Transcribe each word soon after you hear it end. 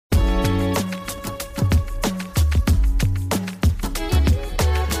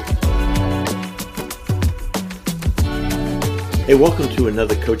Hey, welcome to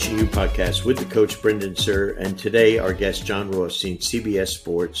another Coaching You podcast with the coach Brendan Suhr, and today our guest Jon Rothstein, CBS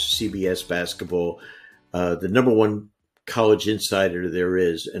Sports, CBS Basketball, the number one college insider there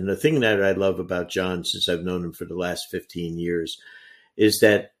is. And the thing that I love about Jon, since I've known him for the last 15 years, is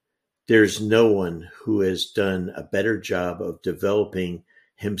that there's no one who has done a better job of developing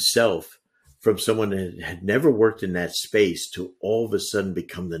himself from someone that had never worked in that space to all of a sudden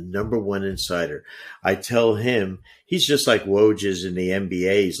become the number one insider. I tell him he's just like Woj in the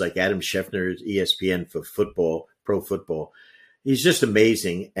NBA. He's like Adam Schefter at ESPN for football, pro football. He's just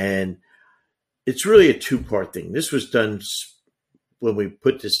amazing. And it's really a two-part thing. This was done when we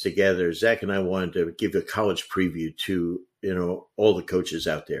put this together. Zach and I wanted to give a college preview to, all the coaches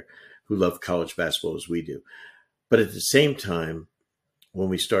out there who love college basketball as we do. But at the same time, when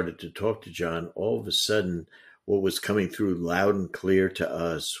we started to talk to Jon, all of a sudden what was coming through loud and clear to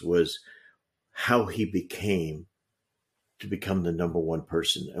us was how he became to become the number one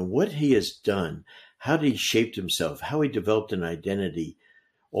person and what he has done, how he shaped himself, how he developed an identity.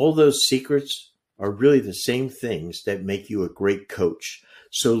 All those secrets are really the same things that make you a great coach.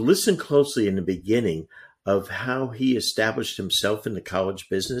 So listen closely in the beginning of how he established himself in the college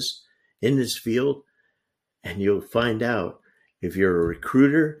business, in this field, and you'll find out if you're a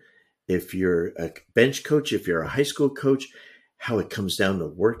recruiter, if you're a bench coach, if you're a high school coach, how it comes down to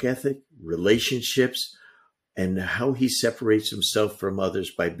work ethic, relationships, and how he separates himself from others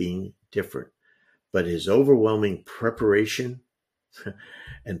by being different. But his overwhelming preparation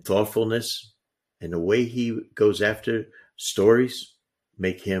and thoughtfulness and the way he goes after stories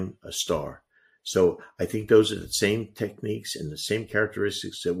make him a star. So I think those are the same techniques and the same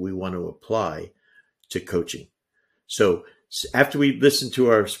characteristics that we want to apply to coaching. So after we listen to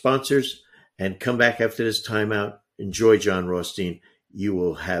our sponsors and come back after this timeout, enjoy Jon Rothstein. You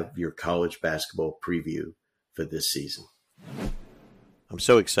will have your college basketball preview for this season. I'm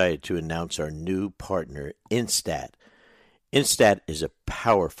so excited to announce our new partner, Instat. Instat is a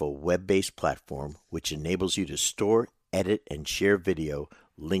powerful web-based platform which enables you to store, edit, and share video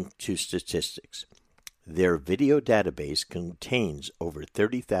linked to statistics. Their video database contains over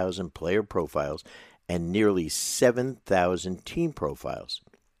 30,000 player profiles and nearly 7,000 team profiles.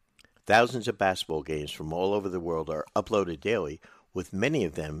 Thousands of basketball games from all over the world are uploaded daily, with many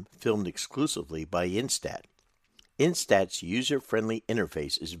of them filmed exclusively by Instat. Instat's user-friendly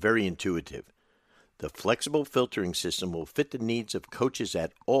interface is very intuitive. The flexible filtering system will fit the needs of coaches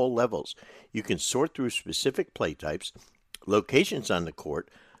at all levels. You can sort through specific play types, locations on the court,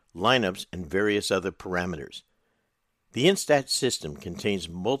 lineups, and various other parameters. The Instat system contains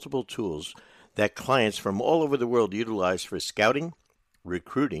multiple tools that clients from all over the world utilize for scouting,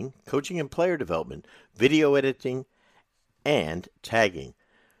 recruiting, coaching and player development, video editing, and tagging.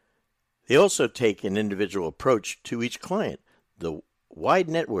 They also take an individual approach to each client. The wide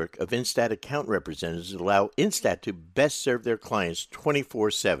network of Instat account representatives allow Instat to best serve their clients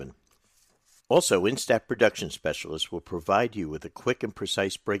 24/7. Also, Instat production specialists will provide you with a quick and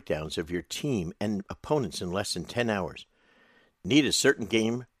precise breakdowns of your team and opponents in less than 10 hours. Need a certain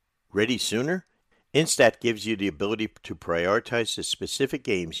game ready sooner? Instat gives you the ability to prioritize the specific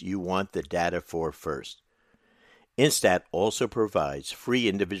games you want the data for first. Instat also provides free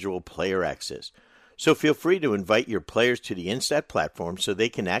individual player access, so feel free to invite your players to the Instat platform so they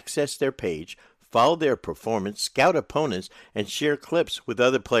can access their page, follow their performance, scout opponents, and share clips with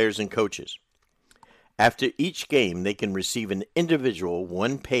other players and coaches. After each game, they can receive an individual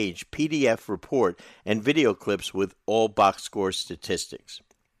one-page PDF report and video clips with all box score statistics.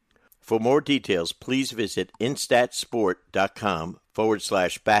 For more details, please visit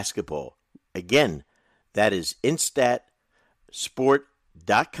instatsport.com/basketball. Again, that is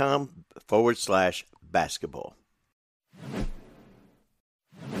instatsport.com/basketball.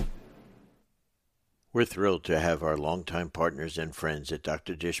 We're thrilled to have our longtime partners and friends at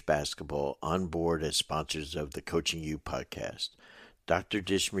Dr. Dish Basketball on board as sponsors of the Coaching You podcast. Dr.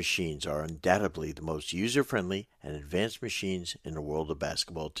 Dish machines are undoubtedly the most user-friendly and advanced machines in the world of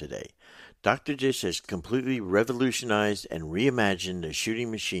basketball today. Dr. Dish has completely revolutionized and reimagined the shooting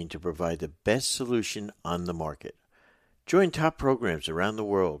machine to provide the best solution on the market. Join top programs around the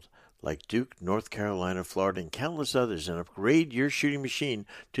world like Duke, North Carolina, Florida, and countless others and upgrade your shooting machine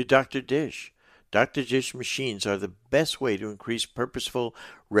to Dr. Dish. Dr. Dish machines are the best way to increase purposeful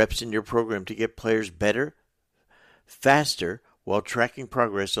reps in your program to get players better, faster, while tracking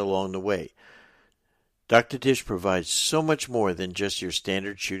progress along the way. Dr. Dish provides so much more than just your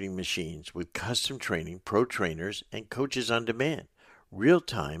standard shooting machines with custom training, pro trainers, and coaches on demand,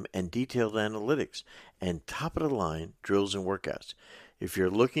 real-time and detailed analytics, and top-of-the-line drills and workouts. If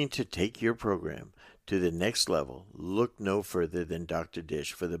you're looking to take your program to the next level, look no further than Dr.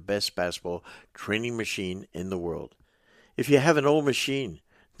 Dish for the best basketball training machine in the world. If you have an old machine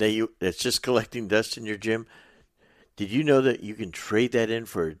that's just collecting dust in your gym, did you know that you can trade that in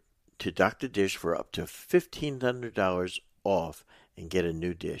to Dr. Dish for up to $1,500 off and get a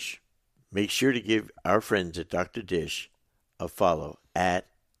new dish? Make sure to give our friends at Dr. Dish a follow at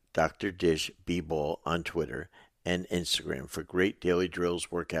Dr. Dish B-Ball on Twitter and Instagram for great daily drills,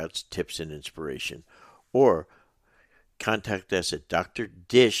 workouts, tips, and inspiration. Or contact us at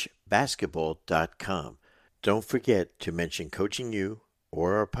drdishbasketball.com. Don't forget to mention Coaching You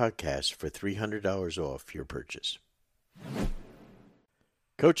or our podcast for $300 off your purchase.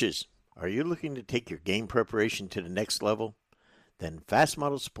 Coaches, are you looking to take your game preparation to the next level? Then Fast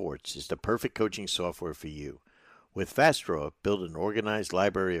Model Sports is the perfect coaching software for you. With FastDraw, build an organized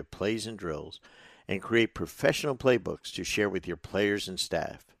library of plays and drills and create professional playbooks to share with your players and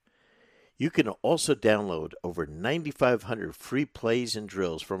staff. You can also download over 9,500 free plays and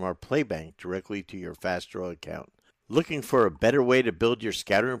drills from our Playbank directly to your FastDraw account. Looking for a better way to build your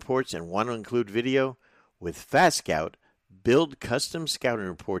scouting reports and want to include video? With FastScout, build custom scouting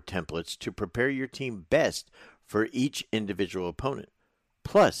report templates to prepare your team best for each individual opponent.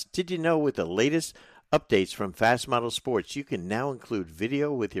 Plus, did you know with the latest updates from Fast Model Sports, you can now include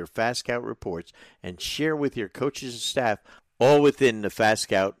video with your FastScout reports and share with your coaches and staff all within the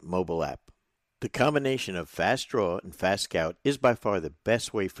FastScout mobile app. The combination of FastDraw and FastScout is by far the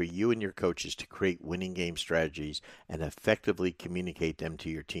best way for you and your coaches to create winning game strategies and effectively communicate them to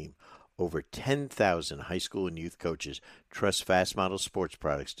your team. Over 10,000 high school and youth coaches trust Fast Model Sports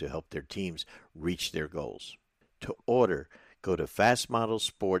products to help their teams reach their goals. To order, go to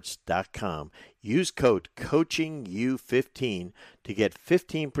fastmodelsports.com. Use code COACHINGU15 to get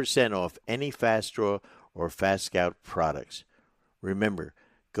 15% off any FastDraw or FastScout products. Remember,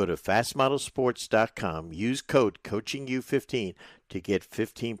 go to fastmodelsports.com. Use code COACHINGU15 to get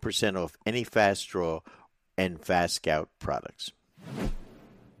 15% off any FastDraw and FastScout products.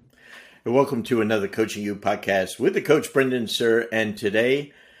 And welcome to another Coaching You podcast with the coach Brendan Suhr, and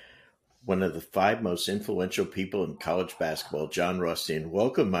today, one of the 5 most influential people in college basketball, Jon Rothstein.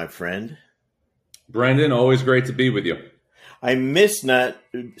 Welcome, my friend. Brendan, always great to be with you. I miss not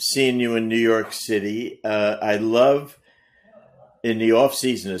seeing you in New York City. I love in the off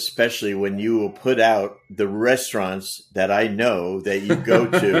season, especially when you will put out the restaurants that I know that you go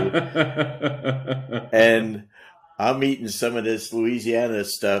to. And I'm eating some of this Louisiana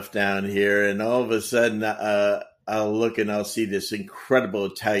stuff down here, and all of a sudden I'll look and I'll see this incredible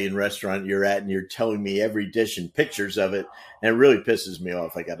Italian restaurant you're at, and you're telling me every dish and pictures of it, and it really pisses me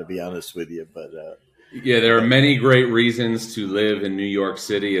off. I got to be honest with you, but yeah, there are many great reasons to live in New York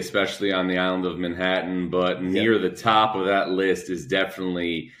City, especially on the island of Manhattan. But near the top of that list is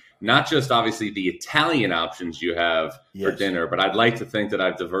definitely not just obviously the Italian options you have for dinner, but I'd like to think that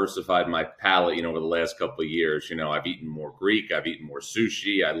I've diversified my palate, over the last couple of years. I've eaten more Greek, I've eaten more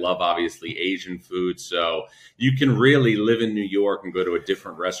sushi. I love obviously Asian food. So you can really live in New York and go to a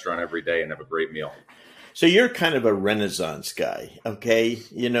different restaurant every day and have a great meal. So you're kind of a Renaissance guy, okay?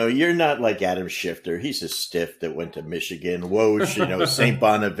 You're not like Adam Schefter. He's a stiff that went to Michigan. Woj, St.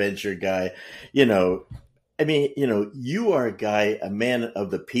 Bonaventure guy. I mean, you are a guy, a man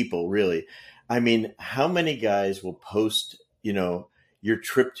of the people, really. I mean, how many guys will post, your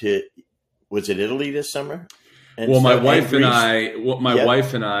trip to, was it Italy this summer? Well, my wife and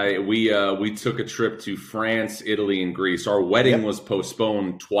I, we took a trip to France, Italy, and Greece. Our wedding was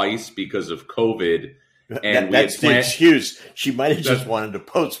postponed twice because of COVID. And that's the excuse. She might have just wanted to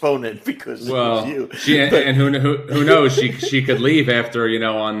postpone it because it was you. And who knows? She could leave after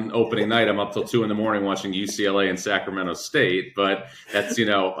on opening night. I'm up till 2 a.m. watching UCLA and Sacramento State. But that's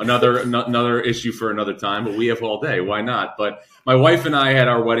another issue for another time. But we have all day. Why not? But my wife and I had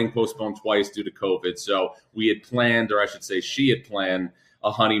our wedding postponed twice due to COVID. So we had planned, or I should say, she had planned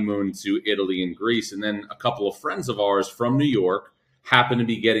a honeymoon to Italy and Greece, and then a couple of friends of ours from New York happened to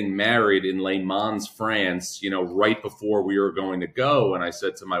be getting married in Le Mans, France, right before we were going to go. And I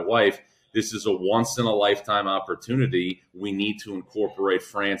said to my wife, this is a once-in-a-lifetime opportunity. We need to incorporate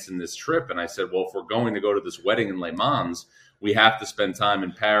France in this trip. And I said, well, if we're going to go to this wedding in Le Mans, we have to spend time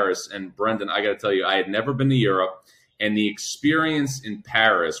in Paris. And Brendan, I got to tell you, I had never been to Europe. And the experience in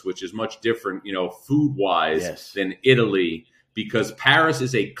Paris, which is much different, food-wise than Italy, because Paris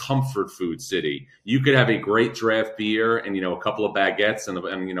is a comfort food city. You could have a great draft beer and, a couple of baguettes and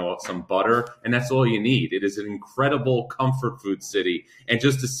some butter, and that's all you need. It is an incredible comfort food city, and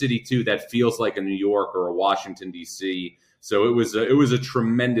just a city, too, that feels like a New York or a Washington, D.C., So it was a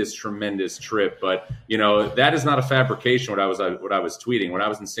tremendous, tremendous trip. But that is not a fabrication. What I was tweeting when I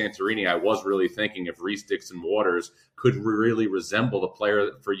was in Santorini, I was really thinking if Reese Dixon Waters could really resemble the player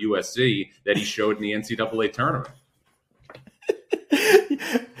for USC that he showed in the NCAA tournament.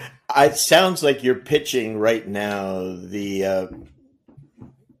 It sounds like you're pitching right now the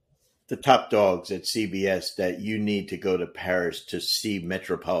top dogs at CBS that you need to go to Paris to see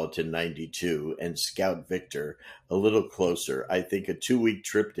Metropolitan 92 and scout Victor a little closer. I think a 2-week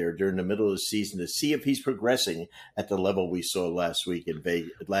trip there during the middle of the season to see if he's progressing at the level we saw last week in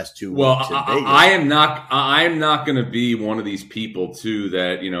Vegas, last 2 weeks in Vegas. I am not going to be one of these people too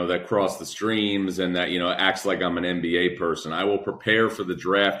that that cross the streams and that acts like I'm an NBA person. I will prepare for the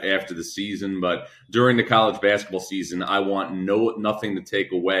draft after the season, but during the college basketball season, I want nothing to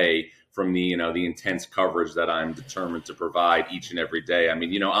take away from the intense coverage that I'm determined to provide each and every day. I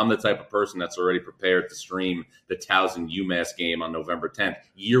mean, I'm the type of person that's already prepared to stream the Towson UMass game on November 10th.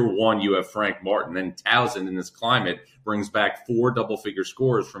 Year one, you have Frank Martin. Then Towson in this climate brings back 4 double-figure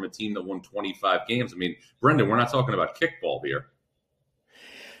scores from a team that won 25 games. I mean, Brendan, we're not talking about kickball here.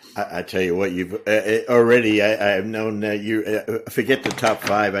 I tell you what, you've already. I've known that you forget the top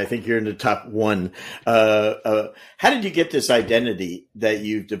 5. I think you're in the top 1. How did you get this identity that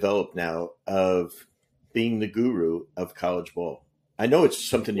you've developed now of being the guru of college ball? I know it's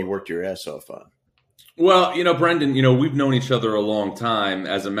something you worked your ass off on. Well, Brendan, we've known each other a long time.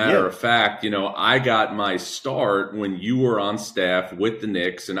 As a matter of fact, I got my start when you were on staff with the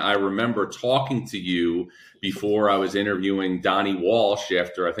Knicks, and I remember talking to you before I was interviewing Donnie Walsh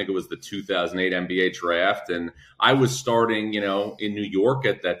after I think it was the 2008 NBA draft, and I was starting, in New York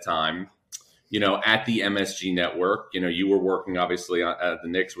at that time, at the MSG Network. You were working obviously at the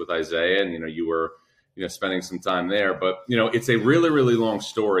Knicks with Isaiah, and you were, spending some time there. But it's a really, really long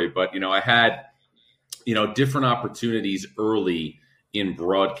story. But I had different opportunities early in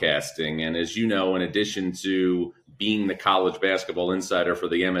broadcasting. And as you know, in addition to being the college basketball insider for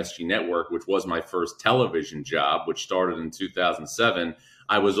the MSG Network, which was my first television job, which started in 2007,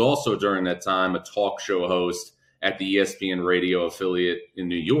 I was also during that time a talk show host at the ESPN radio affiliate in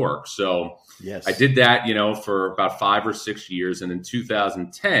New York. So yes, I did that, for about 5 or 6 years. And in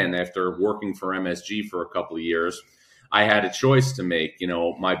 2010, after working for MSG for a couple of years, I had a choice to make.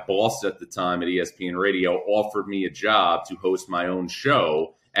 My boss at the time at ESPN Radio offered me a job to host my own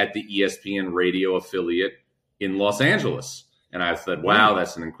show at the ESPN Radio affiliate in Los Angeles. And I said, wow,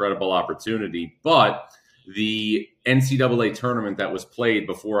 that's an incredible opportunity. But the NCAA tournament that was played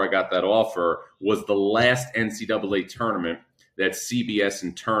before I got that offer was the last NCAA tournament that CBS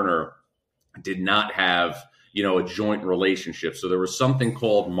and Turner did not have, a joint relationship. So there was something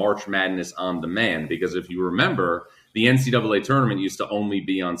called March Madness on Demand, because if you remember, the NCAA tournament used to only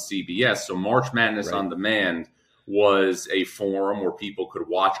be on CBS. So March Madness on Demand was a forum where people could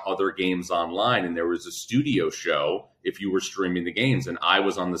watch other games online. And there was a studio show if you were streaming the games. And I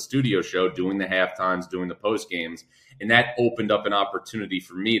was on the studio show doing the halftimes, doing the post games. And that opened up an opportunity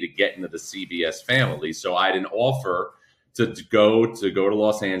for me to get into the CBS family. So I had an offer to go to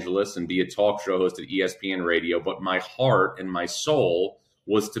Los Angeles and be a talk show host at ESPN Radio. But my heart and my soul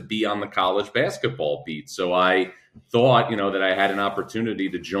was to be on the college basketball beat. So I thought, that I had an opportunity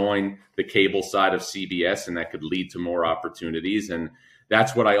to join the cable side of CBS, and that could lead to more opportunities. And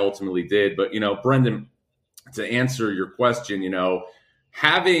that's what I ultimately did. But, Brendan, to answer your question,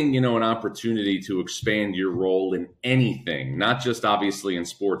 having, an opportunity to expand your role in anything, not just obviously in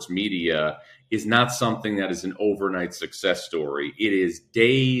sports media, is not something that is an overnight success story. It is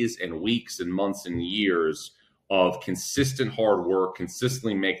days and weeks and months and years of consistent hard work,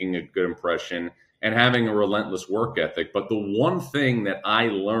 consistently making a good impression, and having a relentless work ethic. But the one thing that I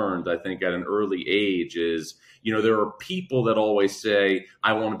learned, I think, at an early age is, there are people that always say,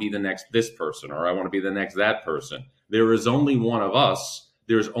 I want to be the next this person, or I want to be the next that person. There is only one of us.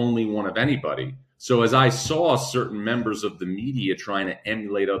 There's only one of anybody. So as I saw certain members of the media trying to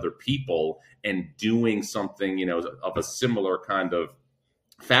emulate other people and doing something, of a similar kind of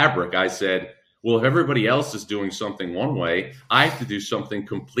fabric, I said, well, if everybody else is doing something one way, I have to do something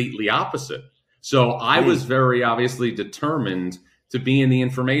completely opposite. So I was very obviously determined to be in the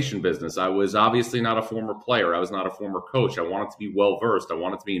information business. I was obviously not a former player. I was not a former coach. I wanted to be well-versed. I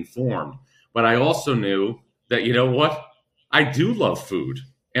wanted to be informed. But I also knew that, I do love food,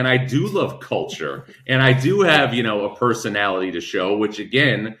 and I do love culture, and I do have, a personality to show, which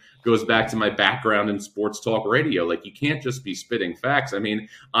again goes back to my background in sports talk radio. Like, you can't just be spitting facts. I mean,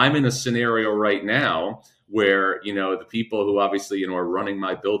 I'm in a scenario right now where, the people who obviously, are running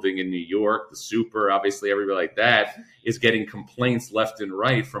my building in New York, the super, obviously everybody like that, is getting complaints left and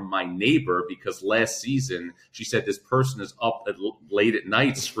right from my neighbor because last season she said this person is up late at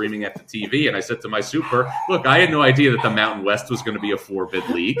night screaming at the TV. And I said to my super, look, I had no idea that the Mountain West was going to be a 4-bid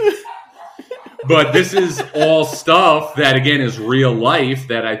league. But this is all stuff that, again, is real life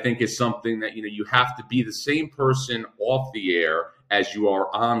that I think is something that, you have to be the same person off the air as you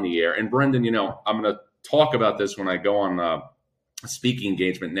are on the air. And Brendan, I'm going to talk about this when I go on a speaking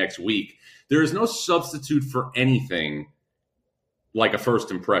engagement next week. There is no substitute for anything like a first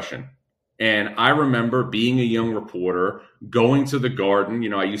impression. And I remember being a young reporter, going to the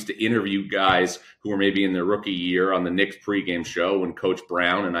Garden. I used to interview guys who were maybe in their rookie year on the Knicks pregame show when Coach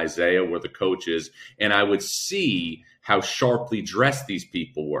Brown and Isaiah were the coaches. And I would see how sharply dressed these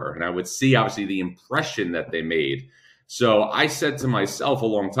people were. And I would see, obviously, the impression that they made. So I said to myself a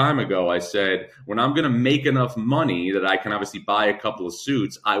long time ago, I said, when I'm going to make enough money that I can obviously buy a couple of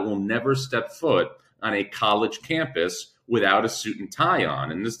suits, I will never step foot on a college campus without a suit and tie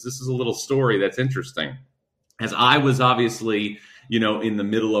on. And this is a little story that's interesting. As I was obviously, in the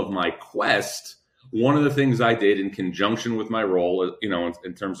middle of my quest, one of the things I did in conjunction with my role,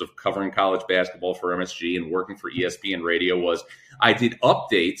 in terms of covering college basketball for MSG and working for ESPN Radio, was I did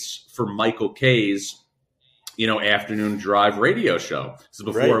updates for Michael Kay's, afternoon drive radio show. This is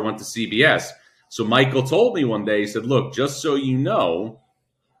before I went to CBS. So Michael told me one day, he said, look, just so you know,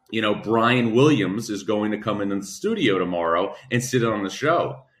 Brian Williams is going to come in the studio tomorrow and sit on the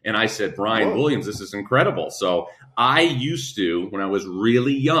show. And I said, Brian Williams, this is incredible. So I used to, when I was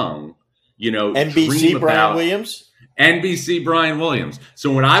really young, NBC Brian Williams? NBC Brian Williams.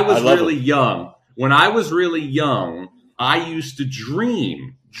 So when I was really young, I used to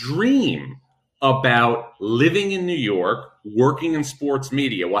dream about living in New York, working in sports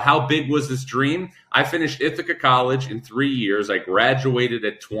media. Well, how big was this dream? I finished Ithaca College in 3 years. I graduated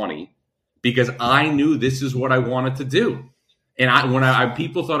at 20 because I knew this is what I wanted to do. And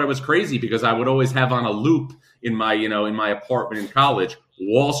people thought I was crazy because I would always have on a loop in my apartment in college,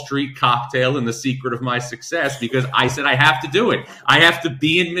 Wall Street Cocktail and The Secret of My Success, because I said I have to do it. I have to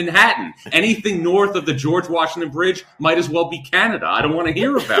be in Manhattan. Anything north of the George Washington Bridge might as well be Canada. I don't want to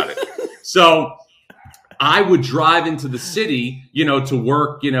hear about it. So I would drive into the city, to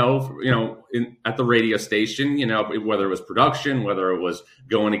work, at the radio station, whether it was production, whether it was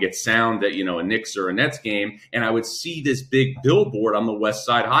going to get sound at, a Knicks or a Nets game. And I would see this big billboard on the West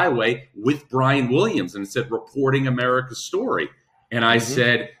Side Highway with Brian Williams, and it said, reporting America's story. And I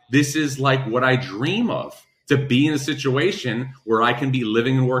said, this is like what I dream of, to be in a situation where I can be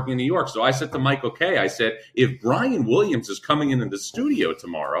living and working in New York. So I said to Michael Kay, I said, if Brian Williams is coming into the studio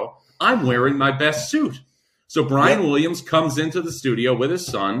tomorrow, I'm wearing my best suit. So Brian Williams comes into the studio with his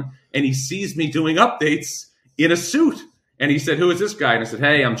son, and he sees me doing updates in a suit. And he said, who is this guy? And I said,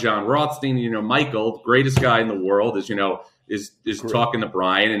 hey, I'm John Rothstein. Michael, the greatest guy in the world, is talking to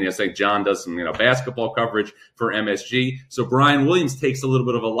Brian. And he's like, John does some, basketball coverage for MSG. So Brian Williams takes a little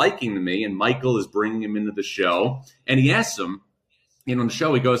bit of a liking to me, and Michael is bringing him into the show. And he asks him, on the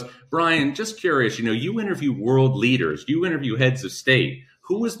show, he goes, Brian, just curious, you interview world leaders, you interview heads of state.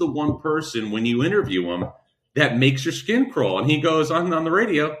 Who is the one person when you interview him that makes your skin crawl? And he goes on the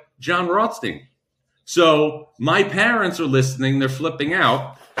radio, John Rothstein. So my parents are listening, they're flipping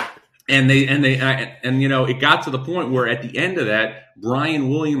out, and it got to the point where at the end of that, Brian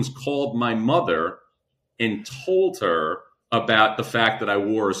Williams called my mother and told her about the fact that I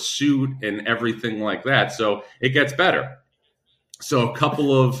wore a suit and everything like that. So it gets better. So a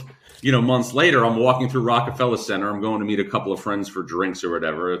couple of months later, I'm walking through Rockefeller Center. I'm going to meet a couple of friends for drinks or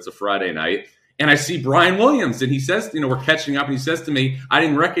whatever. It's a Friday night. And I see Brian Williams, and he says, we're catching up, and he says to me, I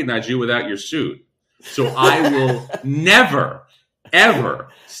didn't recognize you without your suit. So I will never, ever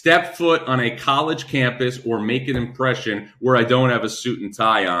step foot on a college campus or make an impression where I don't have a suit and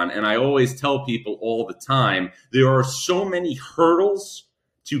tie on. And I always tell people all the time, there are so many hurdles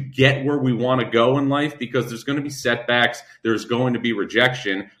to get where we want to go in life, because there's going to be setbacks, there's going to be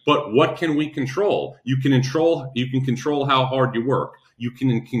rejection, but what can we control? You can control how hard you work. You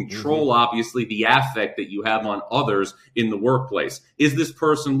can control, obviously, the affect that you have on others in the workplace. Is this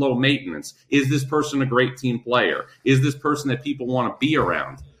person low maintenance? Is this person a great team player? Is this person that people want to be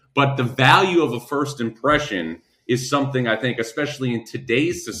around? But the value of a first impression is something, I think, especially in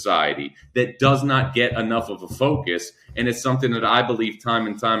today's society, that does not get enough of a focus. And it's something that I believe time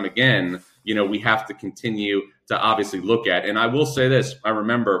and time again, we have to continue to obviously look at. And I will say this, I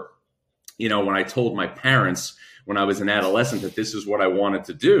remember, when I told my parents when I was an adolescent that this is what I wanted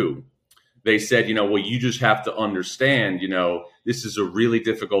to do, they said, well, you just have to understand, this is a really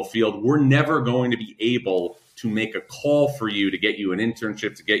difficult field. We're never going to be able to make a call for you to get you an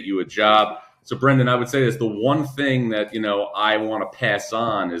internship, to get you a job. So, Brendan, I would say this, the one thing that, I want to pass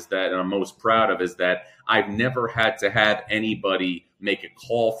on is that, and I'm most proud of, is that I've never had to have anybody make a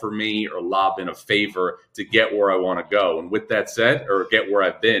call for me or lob in a favor to get where I want to go. And with that said, or get where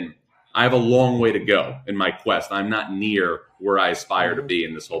I've been, I have a long way to go in my quest. I'm not near where I aspire to be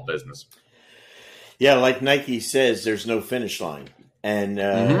in this whole business. Yeah, like Nike says, there's no finish line. And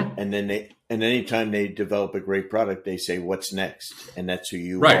then anytime they develop a great product, they say, "What's next?" And that's who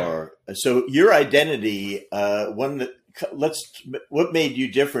you are. So your identity, what made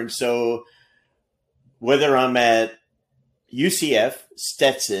you different? So whether I'm at UCF,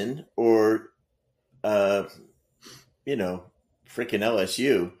 Stetson, or freaking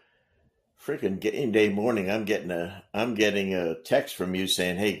LSU, freaking game day morning, I'm getting a text from you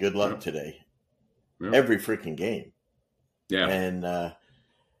saying, "Hey, good luck today." Yep. Every freaking game. Yeah. And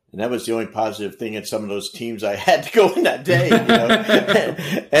that was the only positive thing in some of those teams I had to go in that day,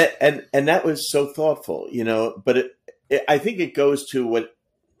 and that was so thoughtful, but I think it goes to what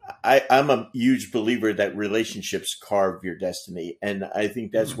I'm a huge believer that relationships carve your destiny. And I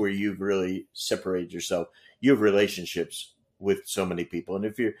think that's where you've really separated yourself. You have relationships with so many people.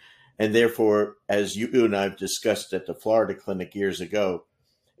 And therefore, as you and I've discussed at the Florida clinic years ago,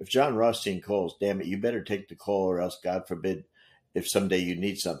 if John Rothstein calls, damn it, you better take the call, or else, God forbid, if someday you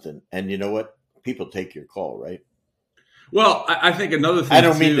need something. And you know what? People take your call, right? Well, I think another thing, I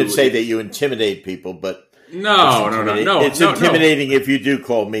don't mean to say that you intimidate people, but no. It's intimidating. If you do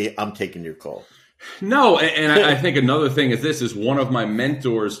call me, I'm taking your call. No, and I think another thing is one of my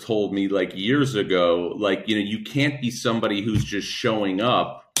mentors told me years ago, you can't be somebody who's just showing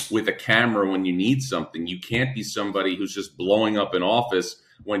up with a camera when you need something. You can't be somebody who's just blowing up an office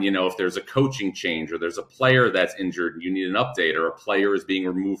when, if there's a coaching change or there's a player that's injured and you need an update, or a player is being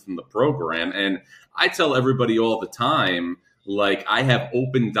removed from the program. And I tell everybody all the time, I have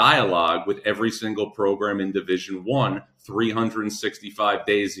open dialogue with every single program in Division I, 365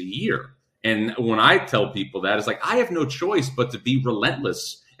 days a year. And when I tell people that, it's I have no choice but to be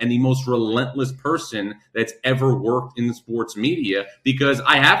relentless, and the most relentless person that's ever worked in sports media, because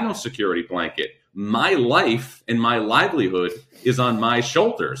I have no security blanket. My life and my livelihood is on my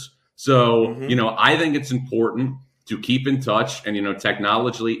shoulders. So, I think it's important to keep in touch. And,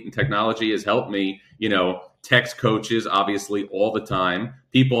 technology has helped me, text coaches, obviously, all the time.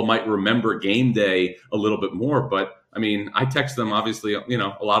 People might remember game day a little bit more, but I text them obviously, a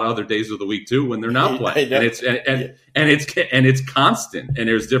lot of other days of the week too when they're not playing, and it's constant. And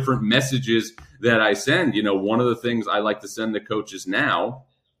there's different messages that I send. One of the things I like to send to coaches now,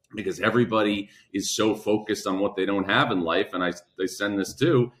 because everybody is so focused on what they don't have in life, and I send this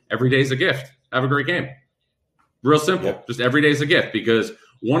too: every day's a gift. Have a great game. Real simple. Yep. Just every day's a gift. Because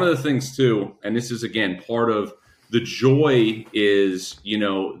one of the things too, and this is again part of the joy, is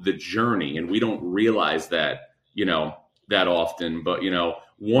the journey, and we don't realize that. That often. But,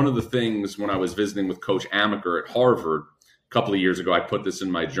 one of the things when I was visiting with Coach Amaker at Harvard a couple of years ago, I put this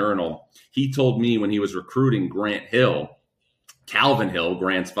in my journal. He told me when he was recruiting Grant Hill, Calvin Hill,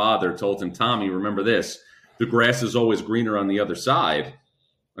 Grant's father, told him, "Tommy, remember this, the grass is always greener on the other side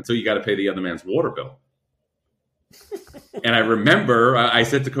until you got to pay the other man's water bill." And I remember I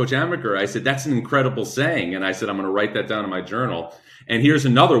said to Coach Amaker, I said, "That's an incredible saying." And I said, "I'm going to write that down in my journal." And here's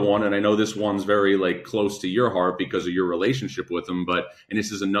another one, and I know this one's very close to your heart because of your relationship with him, and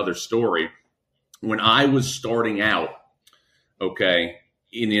this is another story. When I was starting out,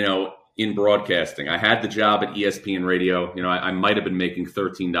 in broadcasting, I had the job at ESPN Radio. I might have been making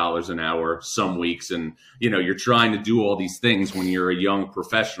 $13 an hour some weeks, and you're trying to do all these things when you're a young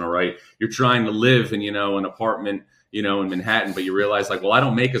professional, right? You're trying to live in an apartment, in Manhattan, but you realize I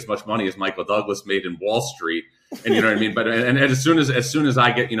don't make as much money as Michael Douglas made in Wall Street. And you know what I mean? But and as soon as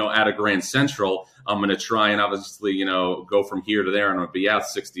I get, out of Grand Central, I'm going to try and obviously, go from here to there, and I'm going to be out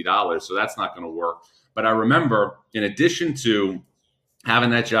 $60. So that's not going to work. But I remember, in addition to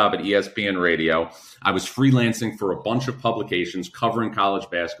having that job at ESPN Radio, I was freelancing for a bunch of publications covering college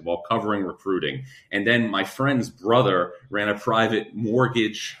basketball, covering recruiting. And then my friend's brother ran a private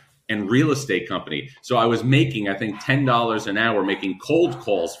mortgage and real estate company. So I was making, I think, $10 an hour, making cold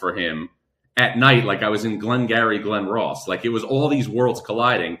calls for him at night, I was in Glengarry Glen Ross. It was all these worlds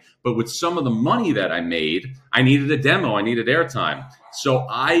colliding. But with some of the money that I made, I needed a demo. I needed airtime. So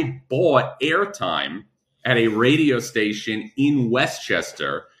I bought airtime at a radio station in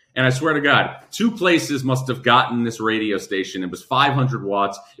Westchester. And I swear to God, 2 places must have gotten this radio station. It was 500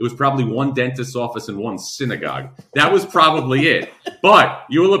 watts. It was probably 1 dentist's office and 1 synagogue. That was probably it. But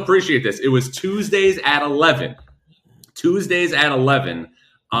you will appreciate this. It was Tuesdays at 11. Tuesdays at 11,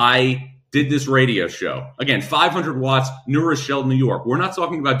 I did this radio show. Again, 500 watts, New Rochelle, New York. We're not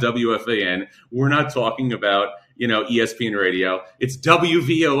talking about WFAN. We're not talking about, ESPN radio. It's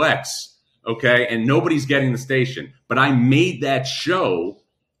WVOX, okay? And nobody's getting the station. But I made that show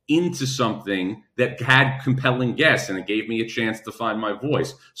into something that had compelling guests, and it gave me a chance to find my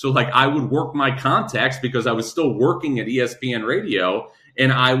voice. So, I would work my contacts because I was still working at ESPN radio,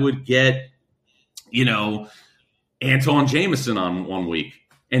 and I would get, Anton Jameson on one week.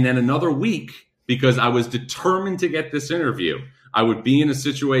 And then another week, because I was determined to get this interview, I would be in a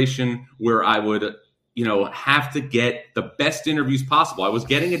situation where I would, have to get the best interviews possible. I was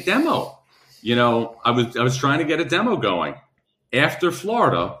getting a demo. I was trying to get a demo going. After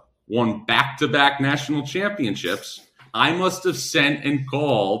Florida won back-to-back national championships, I must have sent and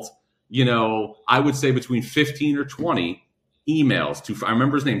called, I would say between 15 or 20 emails to, I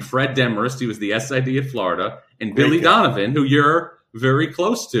remember his name, Fred Demarest. He was the SID at Florida. And Billy Donovan, who you're very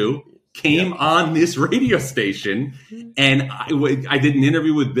close to, came on this radio station. And I did an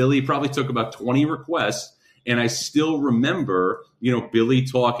interview with Billy, probably took about 20 requests. And I still remember, Billy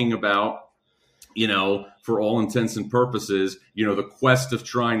talking about, for all intents and purposes, the quest of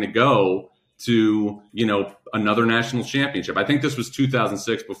trying to go to, another national championship. I think this was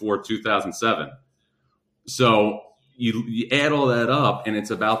 2006 before 2007. So you add all that up, and it's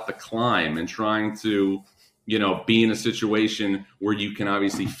about the climb and trying to, be in a situation where you can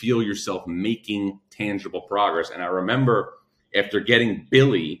obviously feel yourself making tangible progress. And I remember after getting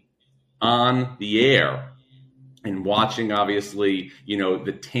Billy on the air and watching, obviously,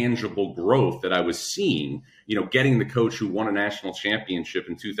 the tangible growth that I was seeing, getting the coach who won a national championship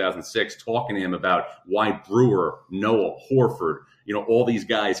in 2006, talking to him about why Brewer, Noah, Horford, all these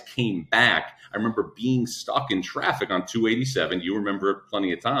guys came back. I remember being stuck in traffic on 287. You remember it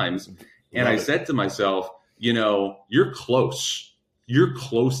plenty of times. And I said to myself, you're close. You're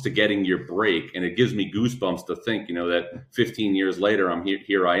close to getting your break. And it gives me goosebumps to think, that 15 years later, I'm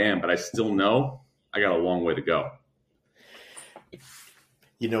here I am, but I still know I got a long way to go.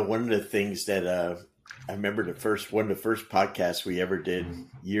 One of the things that I remember one of the first podcasts we ever did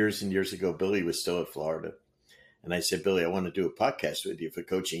years and years ago, Billy was still at Florida. And I said, Billy, I want to do a podcast with you for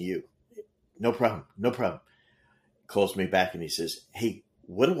Coaching You. No problem. Calls me back and he says, hey,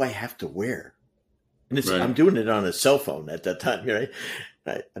 what do I have to wear? And right. I'm doing it on a cell phone at that time, right?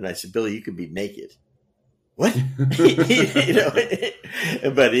 And I said, Billy, you could be naked. What?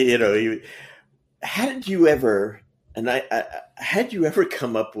 But how did you ever? And had you ever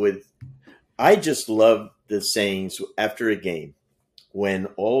come up with? I just love the sayings after a game when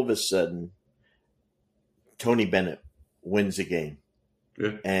all of a sudden Tony Bennett wins a game,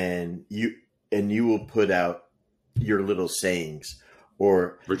 and you will put out your little sayings,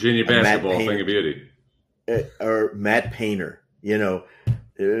 or Virginia basketball thing of beauty, or Matt Painter,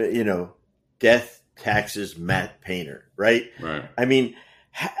 death taxes Matt Painter, right? Right. I mean,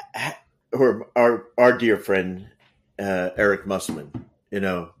 or our dear friend Eric Musselman,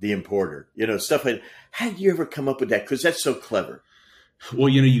 the importer, stuff like that. How did you ever come up with that? Because that's so clever. Well,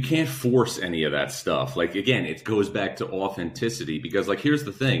 you can't force any of that stuff. Again, it goes back to authenticity because, here's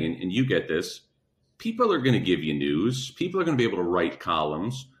the thing, and you get this. People are going to give you news. People are going to be able to write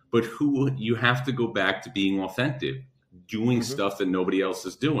columns, but you have to go back to being authentic, doing stuff that nobody else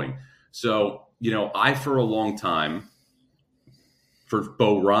is doing. So, I, for a long time, for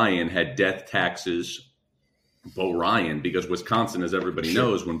Bo Ryan, had death taxes Bo Ryan because Wisconsin, as everybody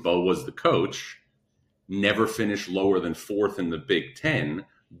knows, when Bo was the coach, never finished lower than 4th in the Big Ten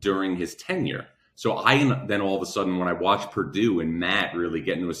during his tenure. So I then all of a sudden, when I watched Purdue and Matt really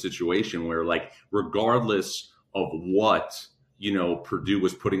get into a situation where, regardless of what, Purdue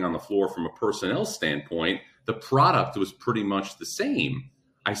was putting on the floor from a personnel standpoint, the product was pretty much the same.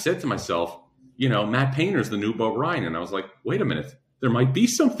 I said to myself, Matt Painter's the new Bo Ryan. And I was like, wait a minute, there might be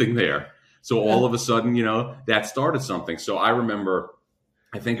something there. So all of a sudden, that started something. So I remember,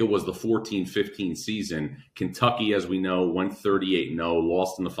 I think it was the 14-15 season. Kentucky, as we know, went 38-0,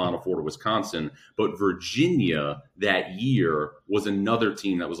 lost in the Final Four to Wisconsin. But Virginia that year was another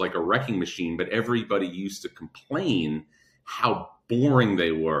team that was like a wrecking machine. But everybody used to complain how boring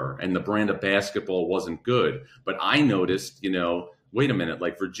they were and the brand of basketball wasn't good. But I noticed, wait a minute,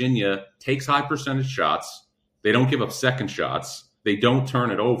 Virginia takes high percentage shots. They don't give up second shots. They don't turn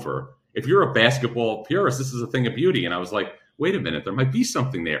it over. If you're a basketball purist, this is a thing of beauty. And I was like, wait a minute, there might be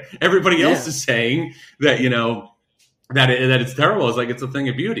something there. Everybody else is saying that, that it's terrible. It's like it's a thing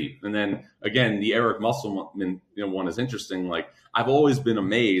of beauty. And then again, the Eric Musselman one is interesting. Like I've always been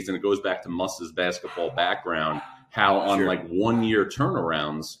amazed, and it goes back to Muss's basketball background, how on like 1 year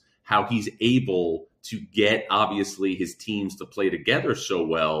turnarounds, how he's able to get obviously his teams to play together so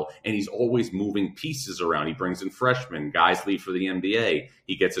well, and he's always moving pieces around. He brings in freshmen, guys leave for the NBA,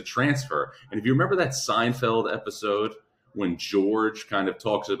 he gets a transfer. And if you remember that Seinfeld episode when George kind of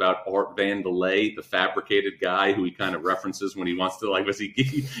talks about Art Vandelay, the fabricated guy who he kind of references when he wants to like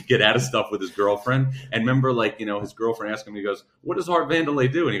get out of stuff with his girlfriend. And remember, like, his girlfriend asked him, he goes, "What does Art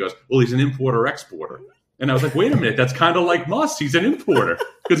Vandelay do?" And he goes, "Well, he's an importer-exporter." And I was like, wait a minute, that's kind of like Muss. He's an importer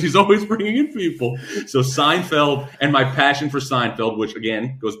because he's always bringing in people. So Seinfeld, and my passion for Seinfeld, which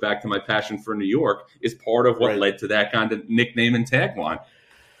again goes back to my passion for New York, is part of what led to that kind of nickname and tagline.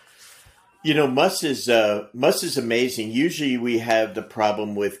 Muss is amazing. Usually we have the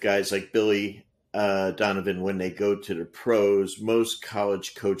problem with guys like Billy Donovan when they go to the pros. Most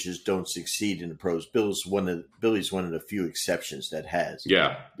college coaches don't succeed in the pros. Billy's one of the few exceptions that has.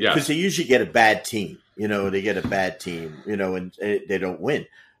 Yeah. Because they usually get a bad team. They get a bad team, and they don't win.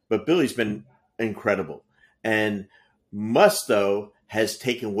 But Billy's been incredible. And Muss, though, has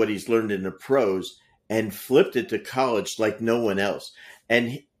taken what he's learned in the pros and flipped it to college like no one else.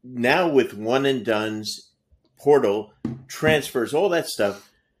 And now with one and dones, portal, transfers, all that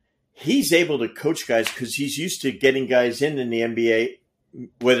stuff, he's able to coach guys because he's used to getting guys in the NBA,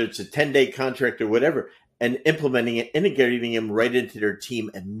 whether it's a 10-day contract or whatever, and implementing it, integrating them right into their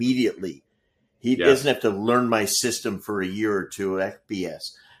team immediately. He doesn't have to learn my system for a year or two at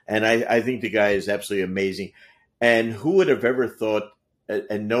BS. And I think the guy is absolutely amazing. And who would have ever thought,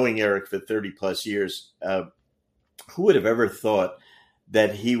 and knowing Eric for 30 plus years, who would have ever thought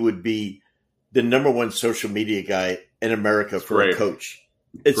that he would be the number one social media guy in America for a coach?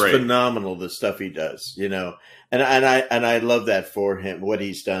 It's phenomenal, the stuff he does, and I love that for him, what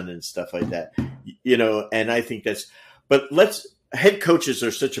he's done and stuff like that, and I think but head coaches are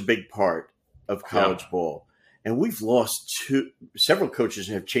such a big part of college ball, and we've lost several coaches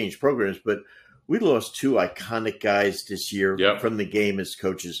have changed programs, but we lost two iconic guys this year from the game as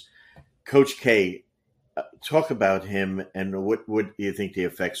coaches. Coach K, talk about him, and what do you think the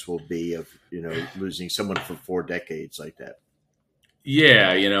effects will be of, losing someone for 4 decades like that?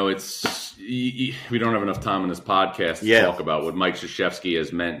 Yeah, we don't have enough time on this podcast to talk about what Mike Krzyzewski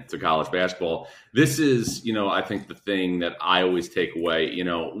has meant to college basketball. This is, I think the thing that I always take away,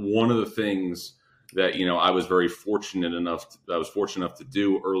 one of the things that, I was fortunate enough to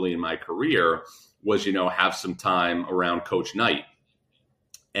do early in my career was, have some time around Coach Knight.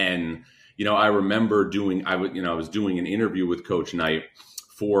 And, I remember I was doing an interview with Coach Knight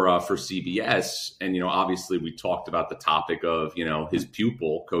for CBS, and obviously we talked about the topic of his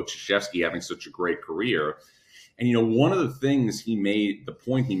pupil Coach Krzyzewski having such a great career, and one of the things the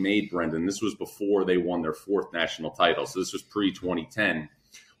point he made, Brendan, this was before they won their 4th national title, so this was pre-2010.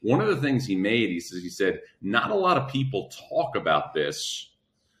 One of the things he said, not a lot of people talk about this,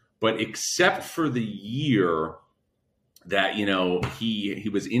 but except for the year that he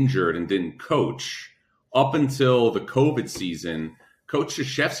was injured and didn't coach, up until the COVID season, Coach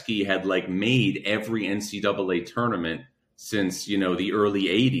Krzyzewski had made every NCAA tournament since, the early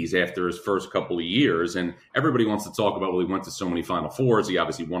 80s after his first couple of years. And everybody wants to talk about, well, he went to so many Final Fours. He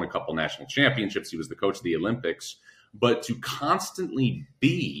obviously won a couple national championships. He was the coach of the Olympics. But to constantly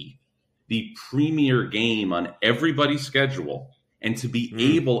be the premier game on everybody's schedule and to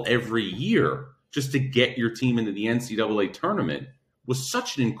be able every year just to get your team into the NCAA tournament was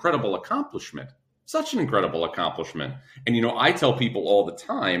such an incredible accomplishment. Such an incredible accomplishment. And, I tell people all the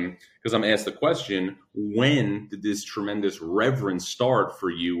time, because I'm asked the question, when did this tremendous reverence start for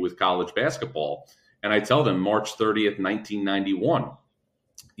you with college basketball? And I tell them March 30th, 1991.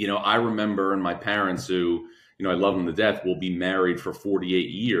 I remember, and my parents who, I love them to death, will be married for 48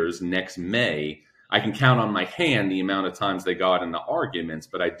 years next May. I can count on my hand the amount of times they got into arguments,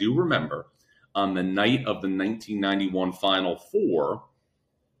 but I do remember on the night of the 1991 Final Four,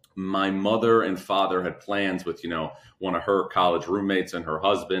 my mother and father had plans with, one of her college roommates and her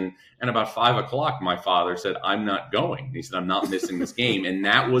husband. And about 5 o'clock, my father said, "I'm not going." He said, "I'm not missing this game." And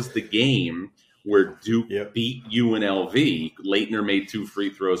that was the game where Duke beat UNLV. Leitner made 2 free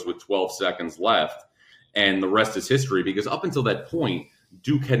throws with 12 seconds left. And the rest is history, because up until that point,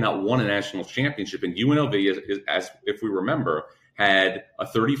 Duke had not won a national championship. And UNLV, as if we remember, had a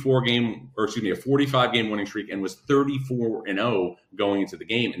 45-game winning streak and was 34-0 going into the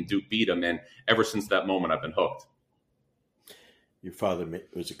game, and Duke beat them. And ever since that moment, I've been hooked. Your father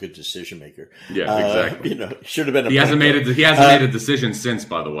was a good decision maker. Yeah, exactly. Should have been. He hasn't made a decision since,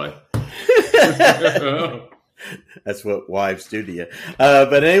 by the way. That's what wives do to you.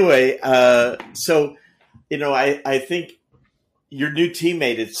 But anyway, so, I think your new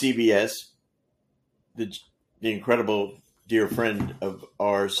teammate at CBS, the incredible dear friend of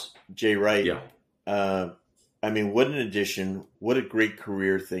ours, Jay Wright. Yeah. What an addition. What a great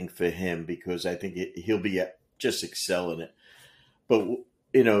career thing for him, because I think he'll be just excel in it. But,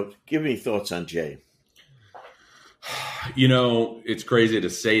 give me thoughts on Jay. It's crazy to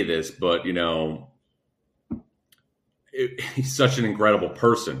say this, but, he's such an incredible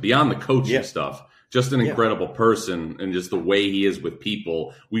person beyond the coaching stuff. Just an incredible person, and just the way he is with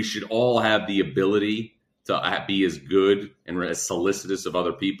people. We should all have the ability to be as good and as solicitous of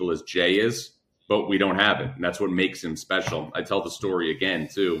other people as Jay is, but we don't have it. And that's what makes him special. I tell the story again,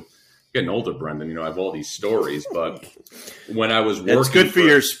 too. Getting older, Brendan, I have all these stories, but when I was working... It's good for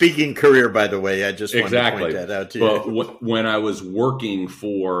your speaking career, by the way. I just wanted to point that out to you. But when I was working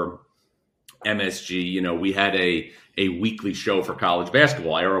for MSG, we had a weekly show for college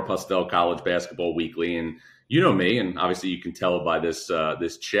basketball, Aeropostale College Basketball Weekly, and you know me, and obviously you can tell by this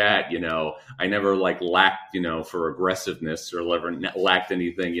chat, I never lacked, for aggressiveness, or never lacked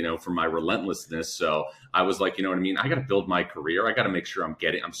anything, for my relentlessness. So I was like, I got to build my career. I got to make sure I'm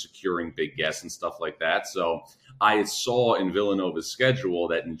securing big guests and stuff like that. So I saw in Villanova's schedule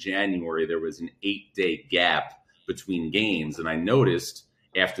that in January there was an 8-day gap between games, and I noticed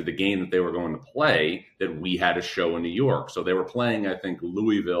after the game that they were going to play that we had a show in New York. So they were playing, I think,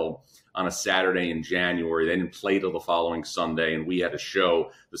 Louisville on a Saturday in January. They didn't play till the following Sunday, and we had a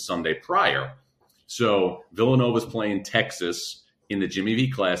show the Sunday prior. So Villanova's playing Texas in the Jimmy V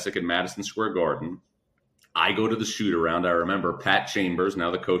Classic at Madison Square Garden. I go to the shoot-around. I remember Pat Chambers,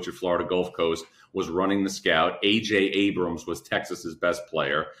 now the coach at Florida Gulf Coast, was running the scout. A.J. Abrams was Texas's best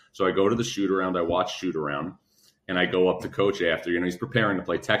player. So I go to the shoot-around. I watch shoot-around. And I go up to coach after, he's preparing to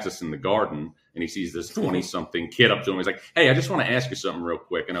play Texas in the Garden, and he sees this 20-something kid up to him. He's like, hey, I just want to ask you something real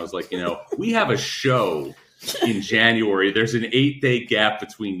quick. And I was like, we have a show in January. There's an 8-day gap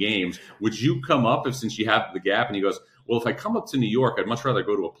between games. Would you come up since you have the gap? And he goes, well, if I come up to New York, I'd much rather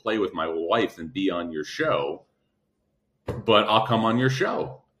go to a play with my wife than be on your show. But I'll come on your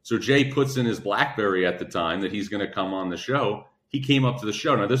show. So Jay puts in his BlackBerry at the time that he's going to come on the show. He came up to the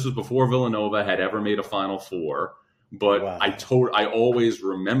show. Now, this was before Villanova had ever made a Final Four. But wow. I always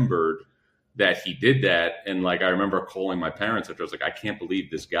remembered that he did that. And I remember calling my parents after. I was like, I can't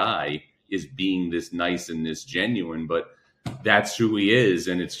believe this guy is being this nice and this genuine, but that's who he is.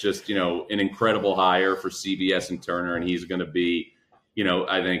 And it's just, an incredible hire for CBS and Turner. And he's going to be,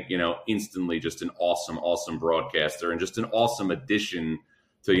 I think, instantly just an awesome, awesome broadcaster and just an awesome addition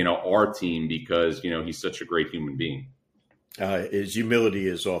to, our team because, he's such a great human being. His humility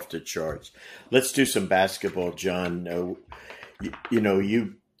is off the charts. Let's do some basketball, John.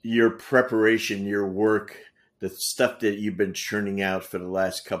 Your preparation, your work, the stuff that you've been churning out for the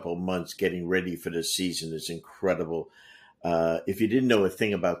last couple of months, getting ready for the season is incredible. If you didn't know a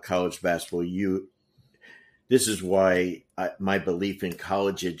thing about college basketball, this is why my belief in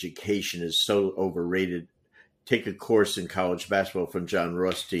college education is so overrated. Take a course in college basketball from John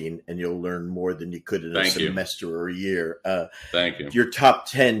Rothstein, and you'll learn more than you could in a semester or a year. Thank you. Your top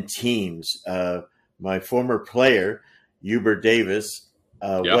 10 teams. My former player, Hubert Davis,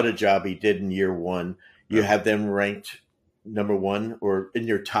 what a job he did in year one. You have them ranked number one or in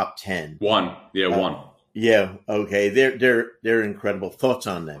your top 10. One. Yeah, one. Yeah, okay. They're incredible. Thoughts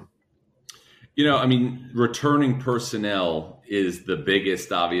on them? Returning personnel is the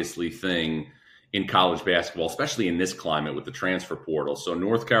biggest, obviously, thing in college basketball, especially in this climate with the transfer portal. So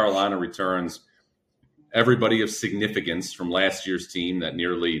North Carolina returns everybody of significance from last year's team that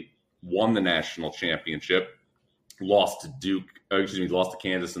nearly won the national championship, lost to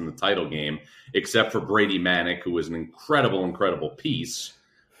Kansas in the title game, except for Brady Manick, who was an incredible piece.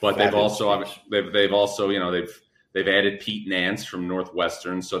 But they've added Pete Nance from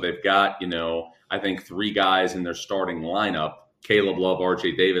Northwestern. So they've got, I think 3 guys in their starting lineup, Caleb Love,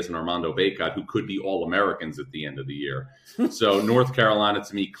 RJ Davis, and Armando Bacot, who could be All-Americans at the end of the year. So North Carolina,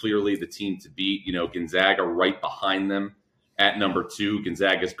 to me, clearly the team to beat. Gonzaga right behind them at number 2.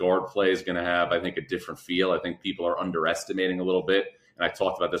 Gonzaga's guard play is going to have, I think, a different feel. I think people are underestimating a little bit. And I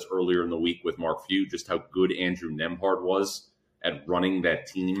talked about this earlier in the week with Mark Few, just how good Andrew Nembhard was at running that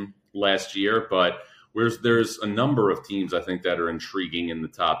team last year. But there's a number of teams, I think, that are intriguing in the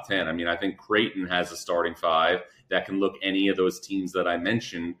top 10. I think Creighton has a starting 5 that can look any of those teams that I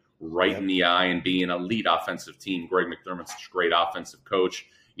mentioned right in the eye and be an elite offensive team. Greg McDermott's a great offensive coach.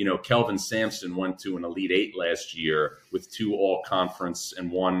 Kelvin Sampson went to an Elite Eight last year with 2 All-Conference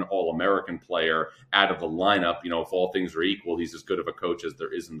and 1 All-American player out of the lineup. If all things are equal, he's as good of a coach as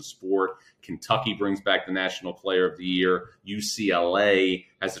there is in the sport. Kentucky brings back the National Player of the Year. UCLA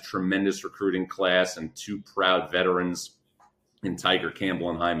has a tremendous recruiting class and 2 proud veterans in Tiger Campbell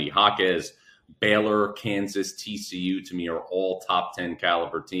and Jaime Jaquez. Baylor, Kansas, TCU, to me, are all top 10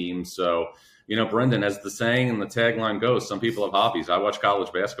 caliber teams. So, Brendan, as the saying and the tagline goes, some people have hobbies. I watch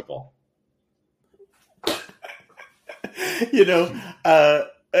college basketball.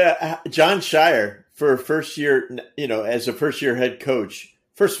 John Scheyer, for a first year, as a first year head coach,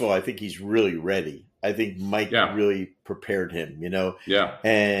 first of all, I think he's really ready. I think Mike really prepared him, Yeah.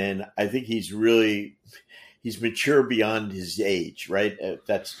 And I think he's mature beyond his age, right?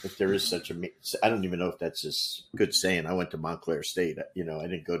 If there is such I don't even know if that's a good saying. I went to Montclair State. I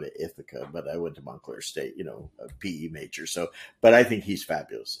didn't go to Ithaca, but I went to Montclair State, a PE major. So, but I think he's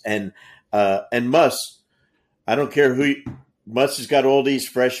fabulous. And Muss, I don't care Muss has got all these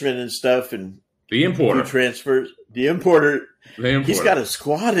freshmen and stuff, and the importer transfers. The importer. He's got a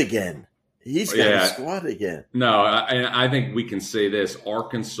squad again. No, I think we can say this: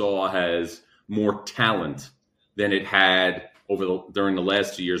 Arkansas has more talent than it had during the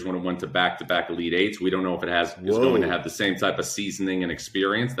last 2 years when it went to back-to-back Elite Eights. We don't know if it is going to have the same type of seasoning and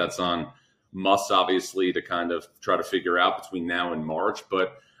experience. That's on Muss, obviously, to kind of try to figure out between now and March.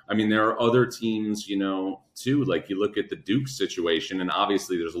 But, there are other teams, too. Like you look at the Duke situation, and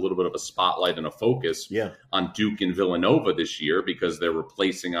obviously there's a little bit of a spotlight and a focus on Duke and Villanova this year because they're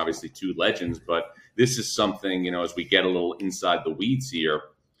replacing, obviously, 2 legends. But this is something, as we get a little inside the weeds here,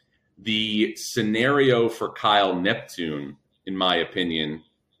 the scenario for Kyle Neptune, in my opinion,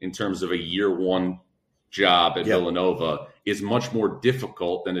 in terms of a year 1 job at Villanova, is much more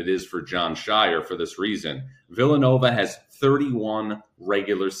difficult than it is for John Scheyer for this reason. Villanova has 31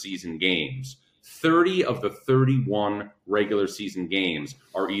 regular season games. 30 of the 31 regular season games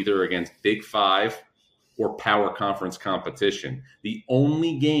are either against Big Five or power conference competition. The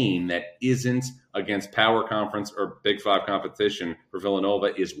only game that isn't against power conference or Big Five competition for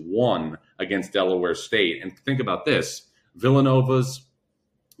Villanova is 1 against Delaware State. And think about this. Villanova's,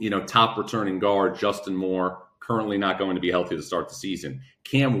 top returning guard, Justin Moore, currently not going to be healthy to start the season.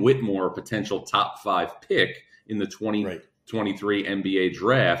 Cam Whitmore, a potential top 5 pick in the 2023 NBA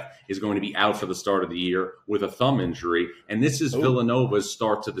draft, is going to be out for the start of the year with a thumb injury. And this is Villanova's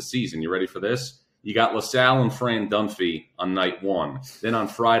start to the season. You ready for this? You got LaSalle and Fran Dunphy on night 1. Then on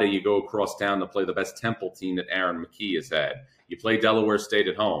Friday, you go across town to play the best Temple team that Aaron McKee has had. You play Delaware State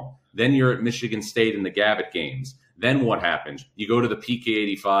at home. Then you're at Michigan State in the Gavitt games. Then what happens? You go to the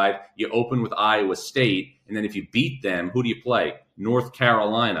PK85, you open with Iowa State, and then if you beat them, who do you play? North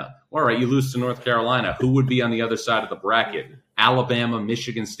Carolina. All right, you lose to North Carolina. Who would be on the other side of the bracket? Alabama,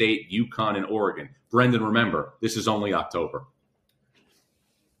 Michigan State, UConn, and Oregon. Brendan, remember, this is only October.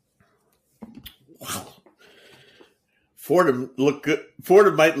 Wow. Fordham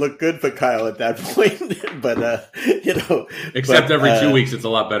might look good for Kyle at that point, but Except every 2 weeks, it's a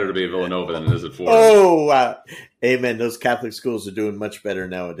lot better to be at Villanova than it is at Fordham. Oh, wow. Amen. Those Catholic schools are doing much better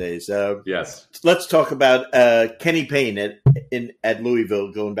nowadays. Yes. Let's talk about Kenny Payne at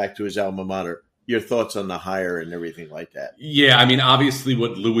Louisville, going back to his alma mater. Your thoughts on the hire and everything like that? Yeah, obviously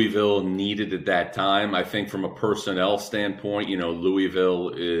what Louisville needed at that time, I think from a personnel standpoint, Louisville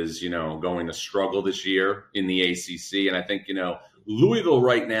is, going to struggle this year in the ACC. And I think, Louisville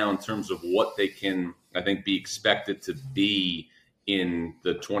right now in terms of what they can, I think, be expected to be in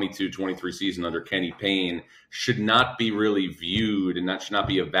the 22-23 season under Kenny Payne should not be really viewed and that should not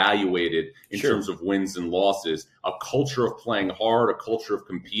be evaluated in terms of wins and losses. A culture of playing hard, a culture of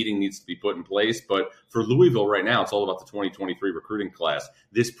competing needs to be put in place. But for Louisville right now, it's all about the 2023 recruiting class.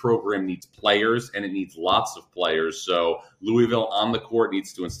 This program needs players, and it needs lots of players. So Louisville on the court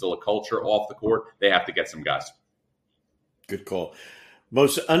needs to instill a culture. Off the court, they have to get some guys. Good call.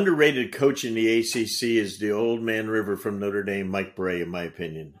 Most underrated coach in the ACC is the old man River from Notre Dame, Mike Bray, in my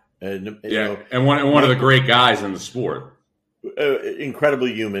opinion. And one of the great guys in the sport.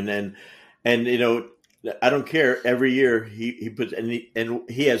 Incredibly human, and I don't care. Every year he puts and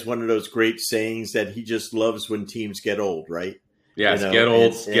he has one of those great sayings that he just loves when teams get old, right? Yes, get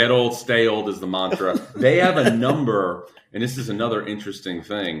old, stay old is the mantra. They have a number, and this is another interesting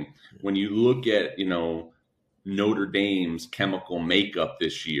thing when you look at Notre Dame's chemical makeup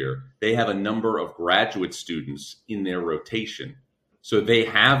this year. They have a number of graduate students in their rotation. So they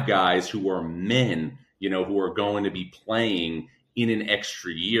have guys who are men, who are going to be playing in an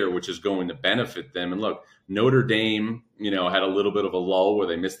extra year, which is going to benefit them. And look, Notre Dame, had a little bit of a lull where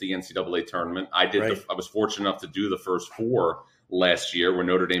they missed the NCAA tournament. I was fortunate enough to do the first 4 last year, where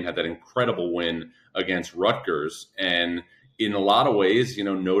Notre Dame had that incredible win against Rutgers. And in a lot of ways,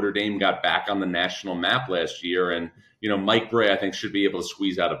 Notre Dame got back on the national map last year. And, Mike Brey, I think, should be able to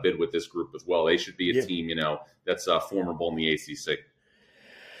squeeze out a bid with this group as well. They should be a team, that's formidable in the ACC.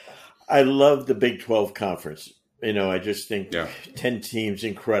 I love the Big 12 conference. I just think 10 teams,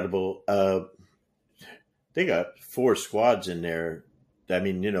 incredible. They got 4 squads in there. I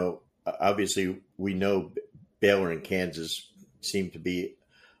mean, obviously we know Baylor and Kansas seem to be,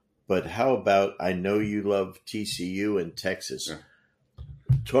 but how about, I know you love TCU and Texas. Yeah.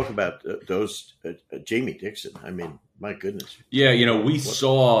 Talk about those, Jamie Dixon. I mean, my goodness. Yeah, we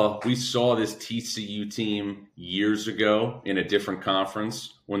saw this TCU team years ago in a different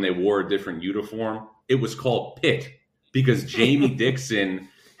conference when they wore a different uniform. It was called Pitt because Jamie Dixon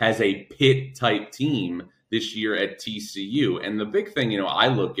has a Pitt-type team this year at TCU. And the big thing, I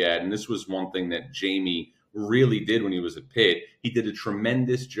look at, and this was one thing that Jamie really did when he was at Pitt, he did a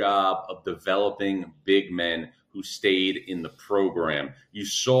tremendous job of developing big men who stayed in the program. You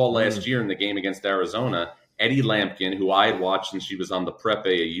saw last year in the game against Arizona, Eddie Lampkin, who I had watched since she was on the prep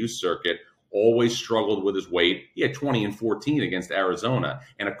AAU circuit, always struggled with his weight. He had 20 and 14 against Arizona.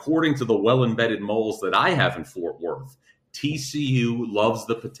 And according to the well-embedded moles that I have in Fort Worth, TCU loves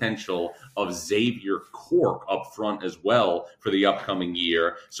the potential of Xavier Cork up front as well for the upcoming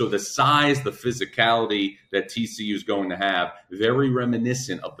year. So the size, the physicality that TCU is going to have, very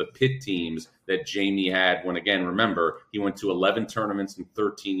reminiscent of the Pitt teams that Jamie had when, again, remember, he went to 11 tournaments in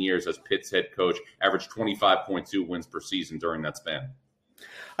 13 years as Pitt's head coach, averaged 25.2 wins per season during that span.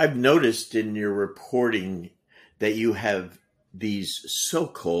 I've noticed in your reporting that you have these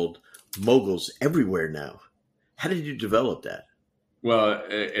so-called moguls everywhere now. How did you develop that? Well,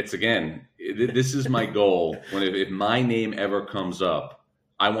 it's this is my goal. If my name ever comes up,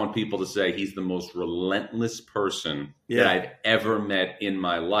 I want people to say he's the most relentless person that I've ever met in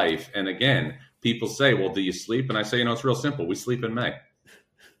my life. And again, people say, well, do you sleep? And I say, it's real simple. We sleep in May.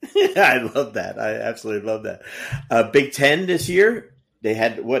 I love that. I absolutely love that. Big Ten this year, they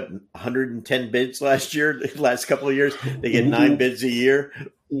had, 110 bids last couple of years. They get 9 bids a year.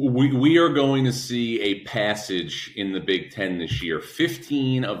 We are going to see a passage in the Big Ten this year.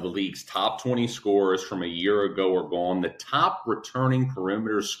 15 of the league's top 20 scorers from a year ago are gone. The top returning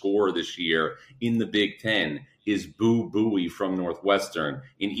perimeter scorer this year in the Big Ten is Boo Buie from Northwestern.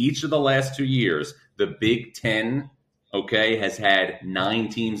 In each of the last 2 years, the Big Ten, has had 9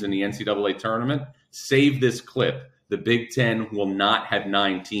 teams in the NCAA tournament. Save this clip. The Big Ten will not have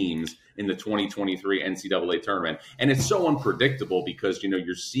 9 teams in the 2023 NCAA tournament. And it's so unpredictable because,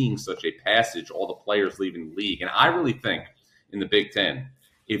 you're seeing such a passage, all the players leaving the league. And I really think in the Big Ten,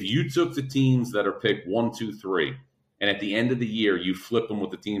 if you took the teams that are picked 1, 2, 3, and at the end of the year, you flip them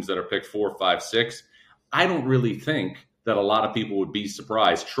with the teams that are picked 4, 5, 6, I don't really think that a lot of people would be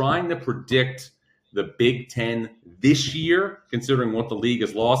surprised. Trying to predict the Big Ten this year, considering what the league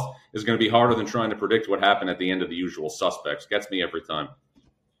has lost, is going to be harder than trying to predict what happened at the end of the usual suspects. Gets me every time.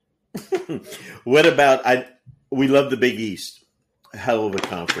 What about we love the Big East, hell of a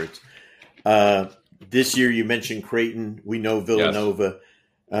conference. This year you mentioned Creighton. We know Villanova,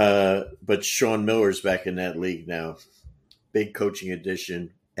 but Sean Miller's back in that league now. Big coaching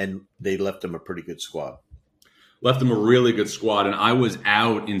addition, and they left him a pretty good squad. Left them a really good squad, and I was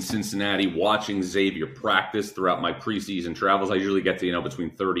out in Cincinnati watching Xavier practice throughout my preseason travels. I usually get to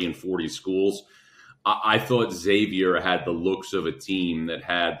between 30 and 40 schools. I thought Xavier had the looks of a team that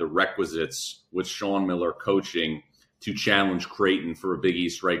had the requisites with Sean Miller coaching to challenge Creighton for a Big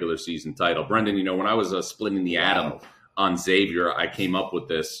East regular season title. Brendan, when I was splitting the atom on Xavier, I came up with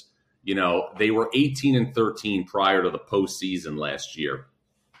this. They were 18 and 13 prior to the postseason last year.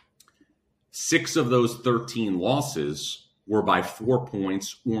 6 of those 13 losses were by 4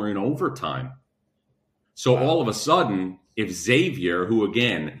 points or in overtime. So all of a sudden, if Xavier, who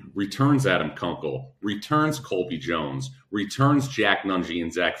again returns Adam Kunkel, returns Colby Jones, returns Jack Nungy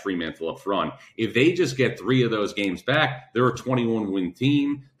and Zach Fremantle up front, if they just get 3 of those games back, they're a 21-win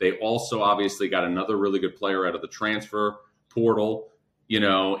team. They also obviously got another really good player out of the transfer portal,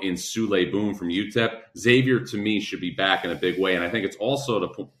 in Sule Boom from UTEP. Xavier, to me, should be back in a big way. And I think it's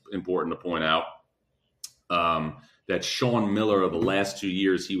also important to point out that Sean Miller, of the last 2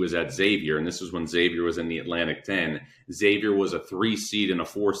 years he was at Xavier, and this is when Xavier was in the Atlantic 10, Xavier was a 3 seed and a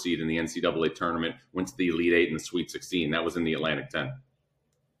 4 seed in the NCAA tournament, went to the Elite 8 and the Sweet 16. That was in the Atlantic 10.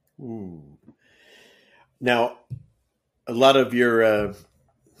 Ooh. Now, a lot of your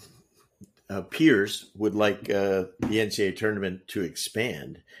peers would like the NCAA tournament to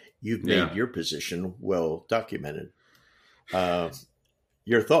expand. You've made your position well documented.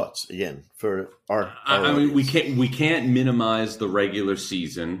 Your thoughts again for our I mean, audience. we can't minimize the regular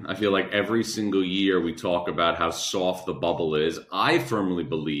season. I feel like every single year we talk about how soft the bubble is. I firmly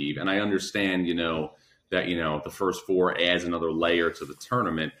believe, and I understand, that the first four adds another layer to the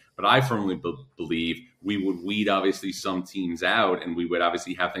tournament. But I firmly believe we would weed obviously some teams out, and we would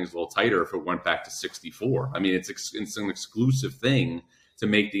obviously have things a little tighter if it went back to 64. I mean, it's an exclusive thing to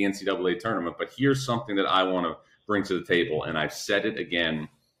make the NCAA tournament. But here's something that I want to bring to the table, and I've said it again,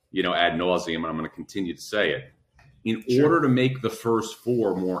 ad nauseum, and I'm going to continue to say it. In order to make the first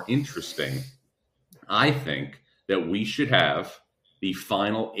four more interesting, I think that we should have the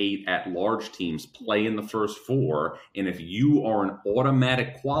final 8 at-large teams play in the first four, and if you are an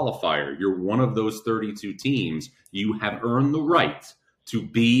automatic qualifier, you're one of those 32 teams, you have earned the right to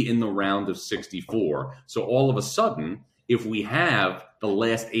be in the round of 64. So all of a sudden, if we have the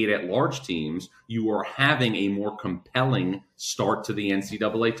last 8 at-large teams, you are having a more compelling start to the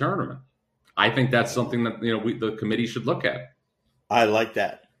NCAA tournament. I think that's something that the committee should look at. I like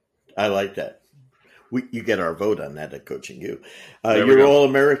that. You get our vote on that at Coaching You. Your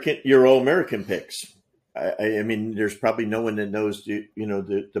All-American picks. I mean, there's probably no one that knows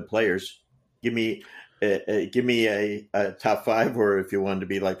the players. Give me a top 5, or if you wanted to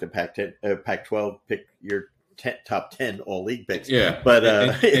be like the Pac-12, pick your top 10 all league picks. Yeah, but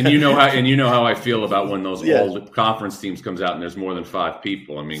and you know how I feel about when those all conference teams comes out and there's more than 5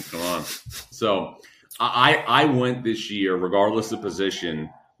 people. I mean, come on. So I went this year, regardless of position,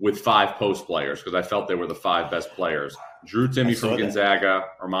 with 5 post players because I felt they were the 5 best players. Drew Timme from Gonzaga,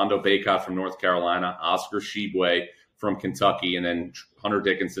 Armando Bacot from North Carolina, Oscar Tshiebwe from Kentucky, and then Hunter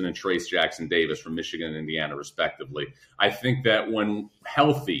Dickinson and Trace Jackson Davis from Michigan and Indiana, respectively. I think that when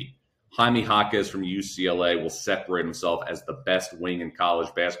healthy, Jaime Jaquez from UCLA will separate himself as the best wing in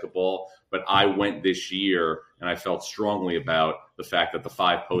college basketball. But I went this year, and I felt strongly about the fact that the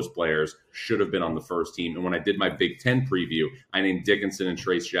 5 post players should have been on the first team. And when I did my Big Ten preview, I named Dickinson and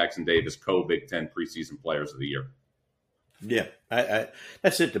Trace Jackson Davis co-Big Ten preseason players of the year. Yeah, I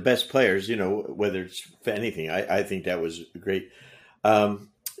that's it. The best players, whether it's for anything, I think that was great.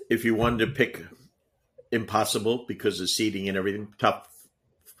 If you wanted to pick impossible because of seeding and everything,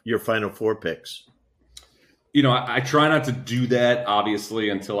 your final 4 picks. I try not to do that, obviously,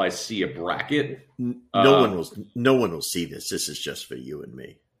 until I see a bracket. No one will see this. This is just for you and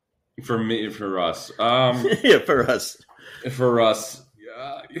me. For us. Yeah, for us. For us.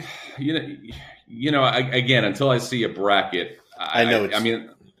 Again, until I see a bracket, I mean,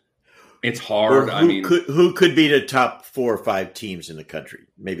 it's hard. Who could be the top 4 or 5 teams in the country?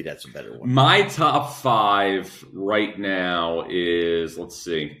 Maybe that's a better one. My top 5 right now is, let's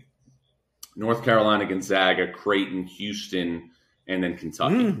see, North Carolina, Gonzaga, Creighton, Houston, and then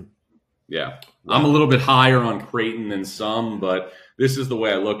Kentucky. Yeah. Wow. I'm a little bit higher on Creighton than some, but this is the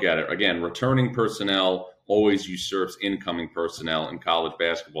way I look at it. Again, returning personnel always usurps incoming personnel in college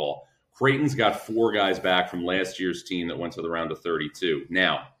basketball. Creighton's got 4 guys back from last year's team that went to the round of 32.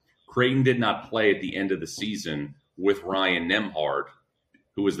 Now, Creighton did not play at the end of the season with Ryan Nembhard,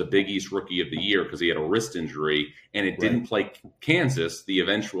 who was the Big East Rookie of the Year because he had a wrist injury, and it didn't play Kansas, the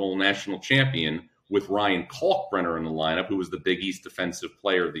eventual national champion, with Ryan Kalkbrenner in the lineup, who was the Big East Defensive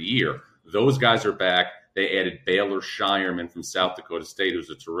Player of the Year. Those guys are back. They added Baylor Shireman from South Dakota State, who's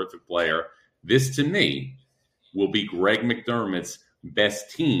a terrific player. This, to me, will be Greg McDermott's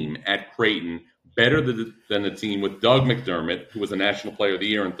best team at Creighton, better than the team with Doug McDermott, who was a National Player of the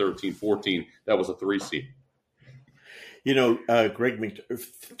Year in 13-14. That was a 3 seed. Greg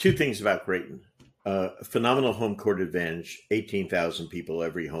McDermott, 2 things about Creighton. Phenomenal home court advantage, 18,000 people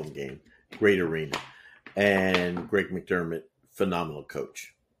every home game, great arena. And Greg McDermott, phenomenal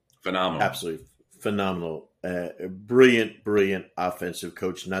coach. Phenomenal. Absolutely phenomenal. Brilliant offensive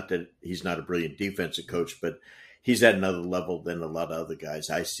coach. Not that he's not a brilliant defensive coach, but he's at another level than a lot of other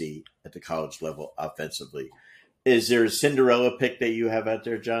guys I see at the college level offensively. Is there a Cinderella pick that you have out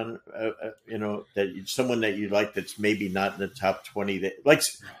there, John? Someone that you like that's maybe not in the top 20, that like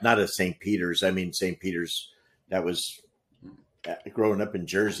not a St. Peter's. I mean, St. Peter's, that was growing up in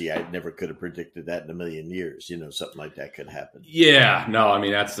Jersey. I never could have predicted that in a million years. Something like that could happen. Yeah, no, I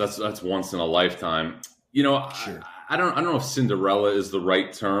mean that's once in a lifetime. Sure. I don't know if Cinderella is the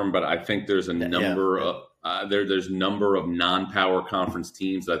right term, but I think there's a number of there's number of non-power conference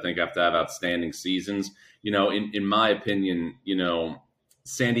teams that I think have to have outstanding seasons. In my opinion,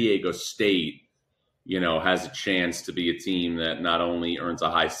 San Diego State, has a chance to be a team that not only earns a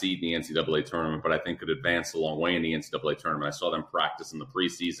high seed in the NCAA tournament, but I think could advance a long way in the NCAA tournament. I saw them practice in the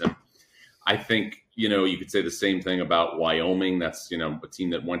preseason. I think, you could say the same thing about Wyoming. That's, a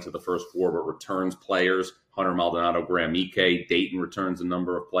team that went to the first 4 but returns players. Hunter Maldonado, Graham Ike. Dayton returns a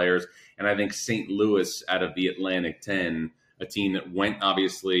number of players. And I think St. Louis out of the Atlantic 10, a team that went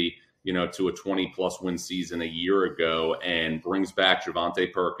obviously, to a 20-plus win season a year ago and brings back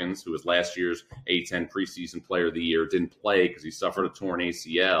Javonte Perkins, who was last year's A-10 preseason player of the year, didn't play because he suffered a torn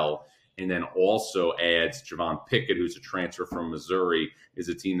ACL, and then also adds Javon Pickett, who's a transfer from Missouri, is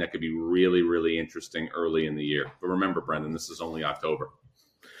a team that could be really, really interesting early in the year. But remember, Brendan, this is only October.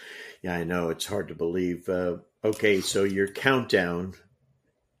 Yeah, I know. It's hard to believe. Okay, so your countdown,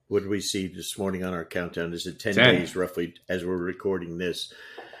 what did we see this morning on our countdown? Is it 10 days roughly as we're recording this?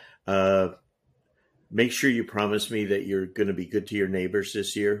 Make sure you promise me that you're going to be good to your neighbors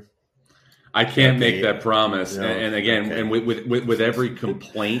this year. I can't make that promise. No, and again, okay. And with every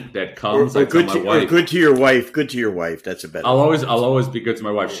complaint that comes, I tell my wife, good to your wife. Good to your wife. That's a better. I'll always be good to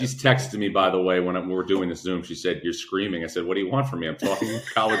my wife. She's texted me, by the way, when we're doing this Zoom. She said, "You're screaming." I said, "What do you want from me? I'm talking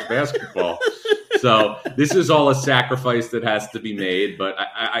college basketball." So this is all a sacrifice that has to be made. But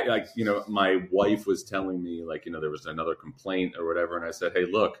I my wife was telling me, there was another complaint or whatever, and I said, "Hey,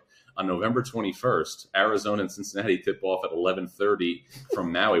 look. On November 21st, Arizona and Cincinnati tip off at 11:30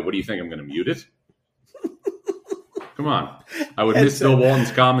 from Maui. What do you think? I'm going to mute it? Come on. I would miss Bill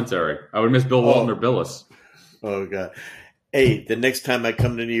Walton's commentary. I would miss Bill Walton or Billis. Oh, God. Hey, the next time I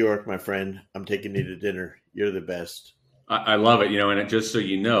come to New York, my friend, I'm taking you to dinner. You're the best. I love it, and just so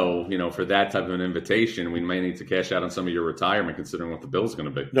you know, for that type of an invitation, we may need to cash out on some of your retirement, considering what the bill's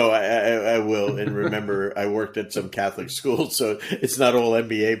going to be. No, I will. And remember, I worked at some Catholic schools, so it's not all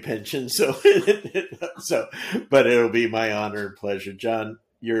MBA pension. But it'll be my honor and pleasure. John,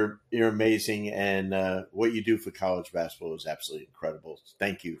 you're amazing, and what you do for college basketball is absolutely incredible.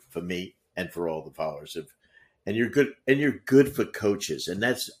 Thank you for me and for all the followers and you're good. And you're good for coaches,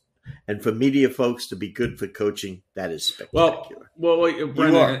 and for media folks to be good for coaching, that is spectacular. Well,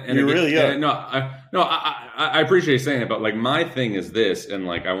 Brendan, you really are. I appreciate you saying it, but my thing is this, and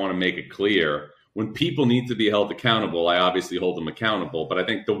I want to make it clear: when people need to be held accountable, I obviously hold them accountable. But I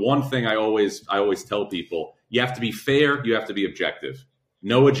think the one thing I always tell people: you have to be fair, you have to be objective.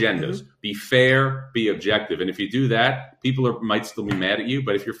 No agendas. Mm-hmm. Be fair, be objective, and if you do that, people might still be mad at you.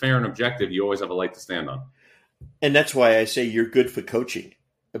 But if you're fair and objective, you always have a leg to stand on. And that's why I say you're good for coaching.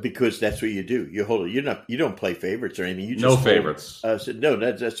 Because that's what you do. You hold it. You don't play favorites or anything. You just no favorites. That's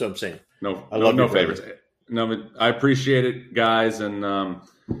what I'm saying. No favorites. No, I appreciate it, guys. And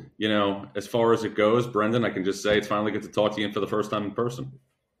as far as it goes, Brendan, I can just say it's finally good to talk to you for the first time in person.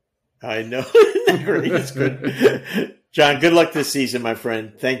 I know. It's good. John, good luck this season, my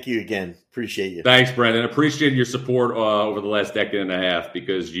friend. Thank you again. Appreciate you. Thanks, Brendan. Appreciate your support over the last decade and a half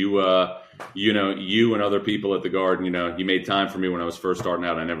because you and other people at the Garden, you made time for me when I was first starting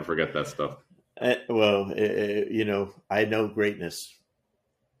out. I never forget that stuff. I know greatness.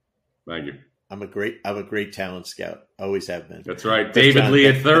 Thank you. I'm a great talent scout. Always have been. That's right. But David John, Lee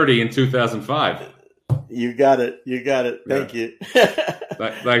at 30 in 2005. You got it. Thank you.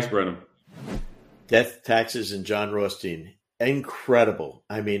 Thanks, Brendan. Death, Taxes, and John Rothstein. Incredible.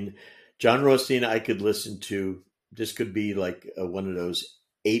 I mean, John Rothstein, I could listen to. This could be one of those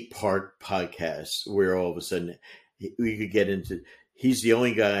 8-part podcasts where all of a sudden we could get into. He's the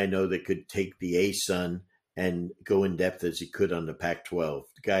only guy I know that could take the ASUN and go in depth as he could on the Pac-12.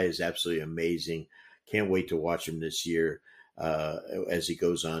 The guy is absolutely amazing. Can't wait to watch him this year as he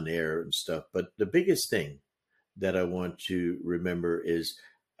goes on air and stuff. But the biggest thing that I want to remember is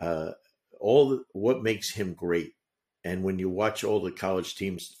what makes him great. And when you watch all the college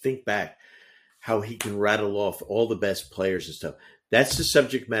teams, think back how he can rattle off all the best players and stuff. That's the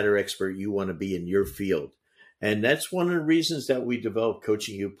subject matter expert you want to be in your field. And that's one of the reasons that we developed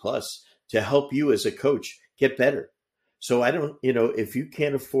Coaching U Plus, to help you as a coach get better. So if you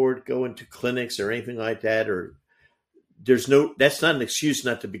can't afford going to clinics or anything like that, or that's not an excuse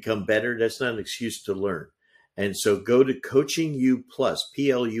not to become better. That's not an excuse to learn. And so go to Coaching U Plus,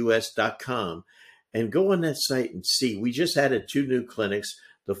 PLUS.com, and go on that site and see. We just added 2 new clinics,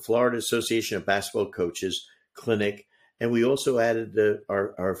 the Florida Association of Basketball Coaches clinic, and we also added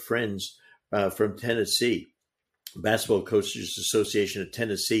our friends from Tennessee, Basketball Coaches Association of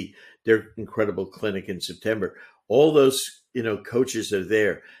Tennessee, their incredible clinic in September. All those coaches are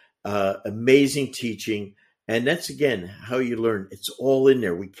there. Amazing teaching. And that's, again, how you learn. It's all in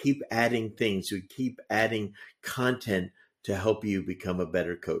there. We keep adding things. We keep adding content to help you become a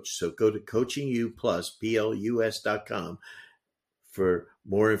better coach. So go to Coaching U Plus, PLUS.com, for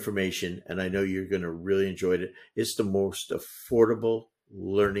more information. And I know you're going to really enjoy it. It's the most affordable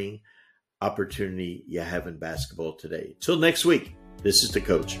learning opportunity you have in basketball today. Till next week, this is the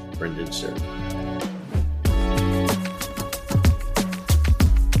coach, Brendan Suhr.